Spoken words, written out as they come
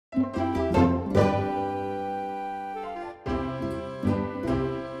But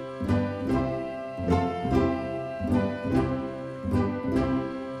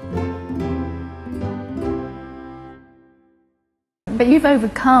you've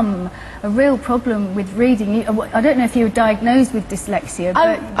overcome a real problem with reading. I don't know if you were diagnosed with dyslexia.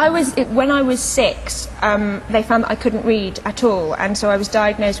 But when I was 6, they found that I couldn't read at all, and so I was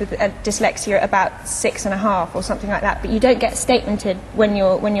diagnosed with dyslexia at about 6.5 or something like that. But you don't get statemented when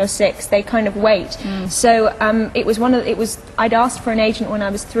you're 6. They kind of wait. So I'd asked for an agent when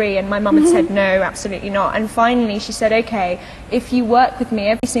I was 3, and my mum had said no, absolutely not. And finally, she said, "Okay, if you work with me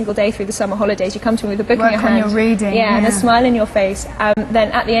every single day through the summer holidays, you come to me with a book in your hand, work on your reading, yeah, and a smile in your face.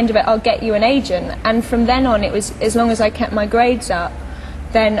 Then at the end of it, I'll get you an agent." And from then on, it was as long as I kept my grades up,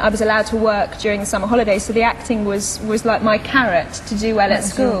 then I was allowed to work during the summer holidays. So the acting was like my carrot to do well at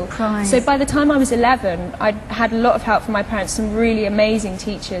school. So by the time I was 11, I had a lot of help from my parents, some really amazing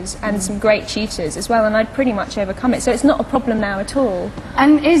teachers and some great tutors as well, and I'd pretty much overcome it. So it's not a problem now at all.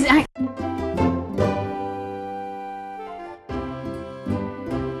 And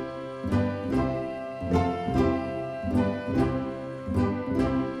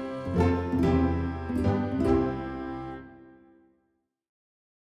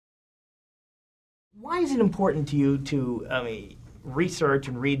why is it important to you to research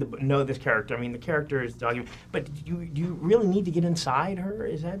and know this character? I mean, the character is documented, but do you really need to get inside her?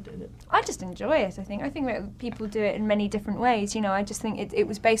 Is that? I just enjoy it. I think that people do it in many different ways. You know, I just think it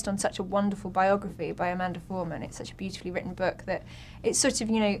was based on such a wonderful biography by Amanda Foreman. It's such a beautifully written book that it's sort of,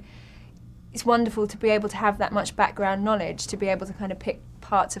 you know, it's wonderful to be able to have that much background knowledge, to be able to kind of pick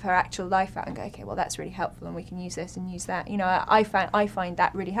parts of her actual life out and go, okay, well, that's really helpful, and we can use this and use that. You know, I find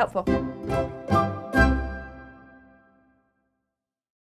that really helpful.